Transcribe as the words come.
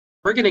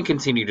We're going to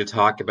continue to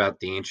talk about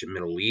the ancient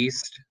Middle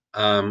East.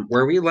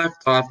 Where we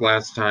left off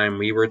last time,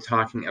 we were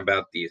talking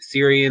about the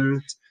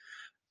Assyrians.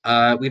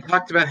 We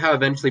talked about how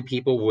eventually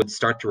people would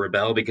start to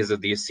rebel because of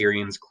the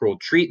Assyrians' cruel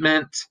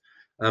treatment.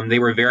 They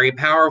were very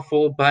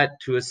powerful, but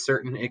to a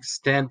certain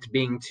extent,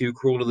 being too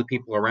cruel to the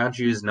people around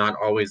you is not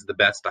always the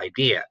best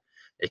idea.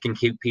 It can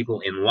keep people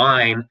in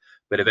line,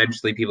 but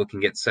eventually people can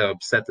get so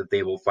upset that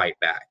they will fight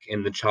back.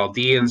 And the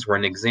Chaldeans were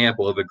an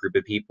example of a group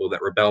of people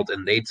that rebelled,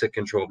 and they took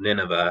control of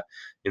Nineveh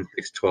in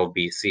 612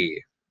 BC.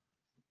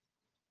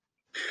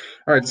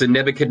 All right, so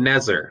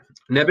Nebuchadnezzar.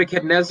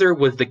 Nebuchadnezzar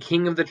was the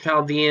king of the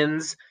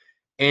Chaldeans,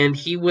 and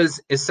he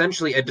was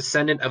essentially a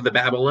descendant of the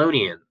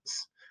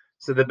Babylonians.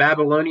 So the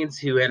Babylonians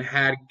who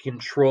had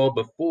control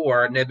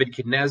before,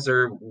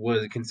 Nebuchadnezzar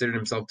was considered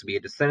himself to be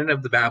a descendant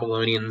of the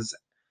Babylonians,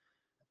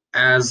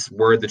 as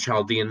were the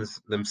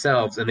Chaldeans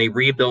themselves, and they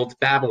rebuilt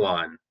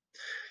Babylon.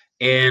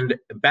 And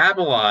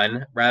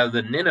Babylon, rather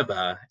than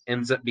Nineveh,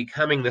 ends up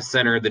becoming the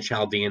center of the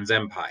Chaldeans'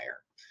 empire.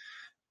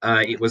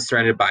 It was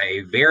surrounded by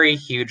a very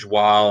huge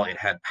wall. It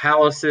had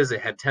palaces,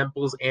 it had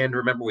temples, and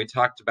remember we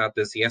talked about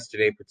this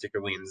yesterday,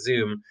 particularly in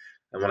Zoom,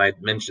 and when I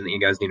mentioned that you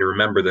guys need to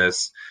remember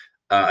this,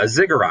 a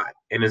ziggurat.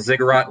 And a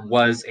ziggurat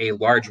was a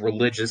large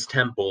religious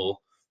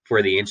temple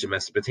for the ancient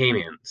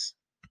Mesopotamians.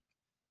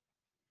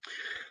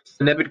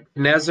 So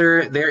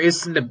Nebuchadnezzar, there is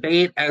some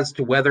debate as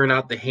to whether or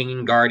not the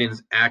Hanging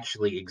Gardens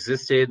actually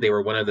existed. They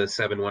were one of the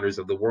seven wonders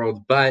of the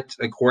world, but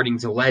according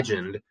to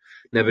legend,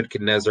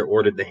 Nebuchadnezzar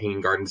ordered the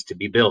Hanging Gardens to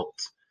be built.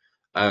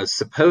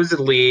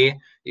 Supposedly,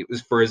 it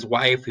was for his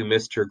wife who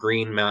missed her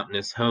green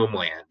mountainous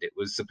homeland. It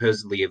was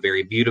supposedly a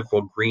very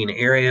beautiful green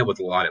area with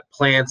a lot of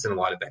plants and a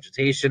lot of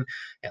vegetation.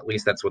 At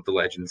least that's what the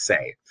legends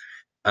say.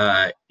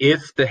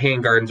 If the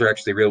Hanging Gardens are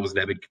actually real, it was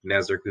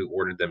Nebuchadnezzar who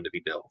ordered them to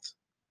be built.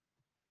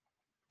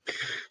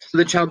 So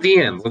the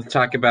Chaldeans, let's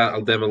talk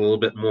about them a little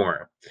bit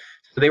more.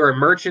 So they were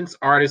merchants,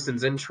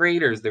 artisans, and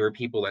traders. They were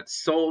people that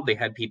sold. They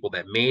had people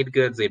that made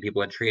goods. They had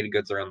people that traded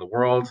goods around the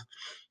world.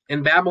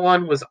 And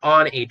Babylon was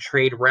on a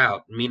trade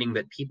route, meaning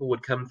that people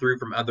would come through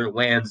from other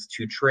lands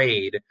to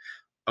trade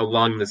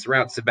along this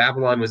route. So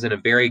Babylon was in a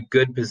very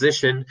good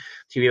position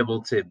to be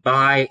able to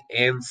buy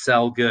and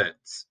sell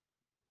goods.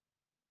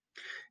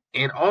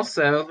 And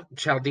also,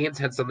 Chaldeans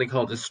had something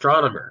called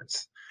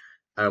astronomers.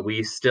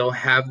 We still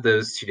have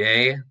those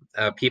today,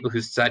 people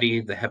who study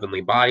the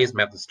heavenly bodies,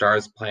 map the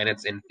stars,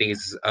 planets, and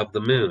phases of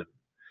the moon.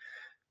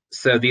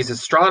 So these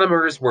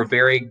astronomers were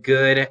very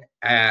good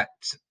at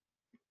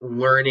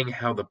learning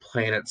how the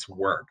planets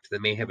worked. They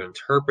may have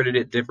interpreted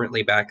it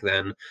differently back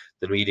then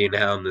than we do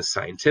now in the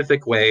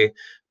scientific way,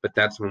 but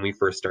that's when we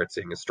first start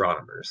seeing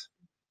astronomers.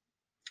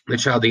 The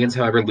Chaldeans,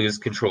 however, lose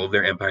control of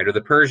their empire to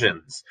the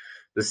Persians,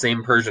 the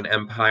same Persian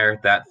empire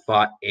that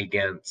fought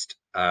against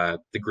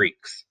the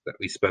Greeks that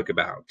we spoke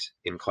about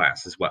in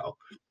class as well.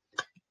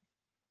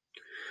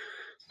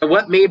 So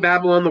what made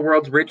Babylon the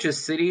world's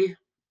richest city?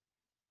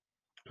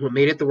 What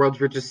made it the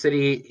world's richest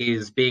city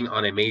is being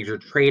on a major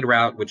trade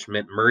route, which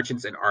meant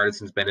merchants and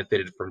artisans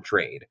benefited from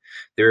trade.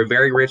 They were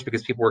very rich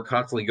because people were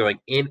constantly going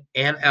in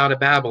and out of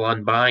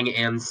Babylon, buying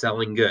and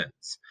selling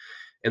goods.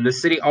 And the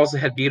city also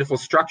had beautiful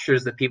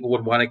structures that people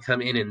would want to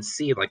come in and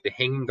see, like the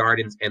Hanging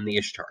Gardens and the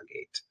Ishtar Gate.